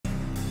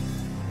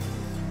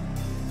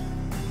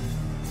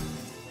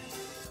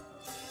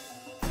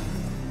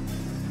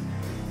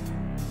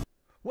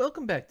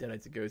Welcome back,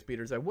 Deadites and Ghost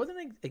Beaters. I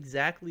wasn't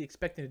exactly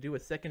expecting to do a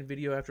second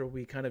video after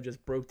we kind of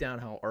just broke down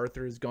how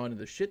Arthur has gone to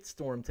the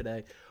shitstorm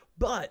today,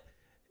 but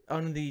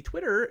on the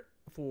Twitter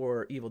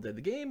for Evil Dead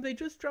the Game, they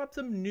just dropped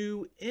some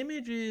new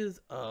images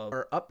of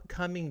our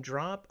upcoming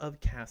drop of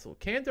Castle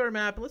Kandar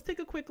map. And let's take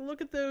a quick look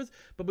at those.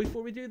 But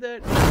before we do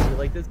that, if you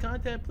like this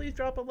content, please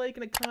drop a like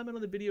and a comment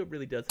on the video. It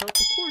really does help. Of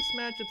course,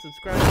 smash up,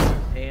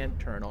 subscribe, and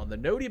turn on the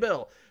noti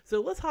bell. So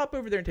let's hop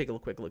over there and take a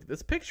quick look at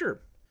this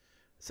picture.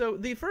 So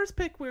the first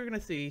pic we're going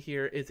to see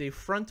here is a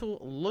frontal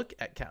look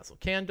at Castle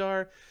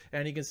Kandar,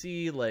 and you can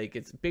see like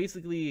it's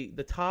basically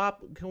the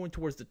top going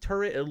towards the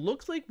turret. It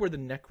looks like where the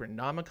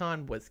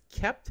Necronomicon was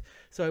kept,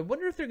 so I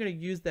wonder if they're going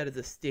to use that as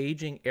a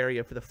staging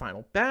area for the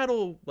final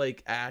battle,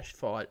 like Ash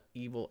fought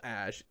Evil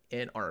Ash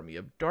in Army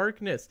of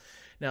Darkness.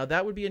 Now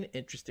that would be an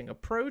interesting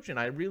approach, and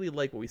I really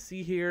like what we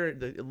see here.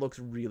 It looks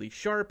really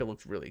sharp, it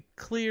looks really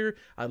clear.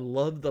 I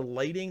love the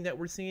lighting that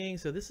we're seeing,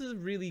 so this is a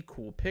really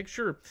cool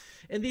picture.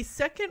 And the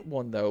second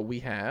one, though, we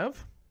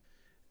have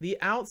the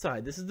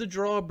outside. This is the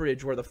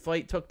drawbridge where the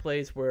fight took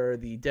place, where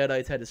the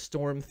Deadites had to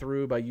storm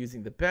through by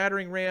using the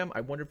battering ram.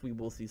 I wonder if we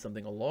will see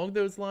something along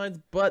those lines,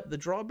 but the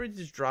drawbridge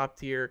is dropped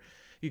here.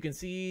 You can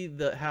see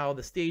how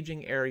the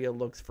staging area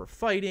looks for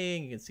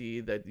fighting. You can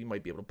see that you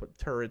might be able to put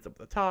turrets up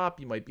the top.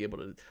 You might be able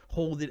to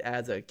hold it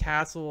as a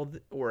castle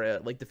or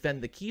like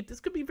defend the keep. This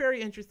could be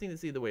very interesting to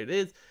see the way it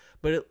is.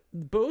 But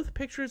both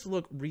pictures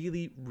look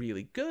really,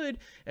 really good.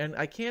 And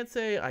I can't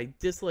say I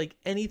dislike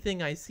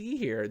anything I see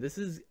here. This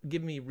is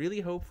giving me really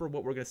hope for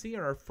what we're going to see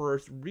in our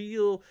first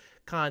real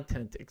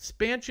content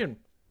expansion.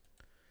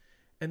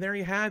 And there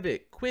you have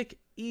it. Quick,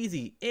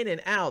 easy, in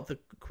and out. The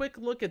quick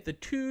look at the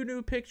two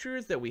new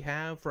pictures that we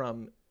have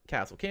from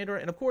Castle Kandar.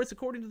 And of course,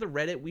 according to the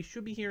Reddit, we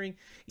should be hearing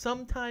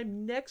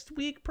sometime next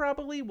week,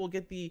 probably. We'll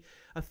get the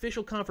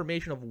official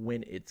confirmation of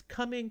when it's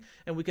coming,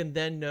 and we can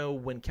then know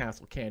when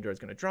Castle Kandar is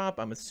going to drop.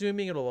 I'm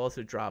assuming it'll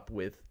also drop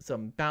with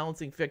some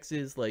balancing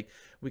fixes, like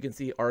we can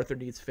see Arthur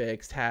needs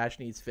fixed, Hash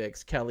needs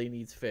fixed, Kelly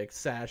needs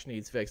fixed, Sash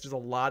needs fixed. There's a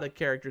lot of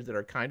characters that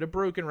are kind of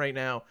broken right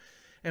now.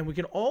 And we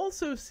can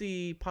also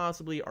see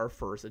possibly our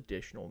first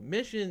additional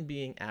mission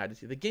being added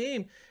to the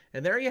game.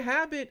 And there you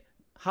have it.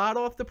 Hot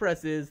off the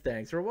presses.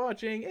 Thanks for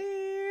watching,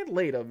 and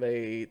later,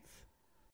 mates.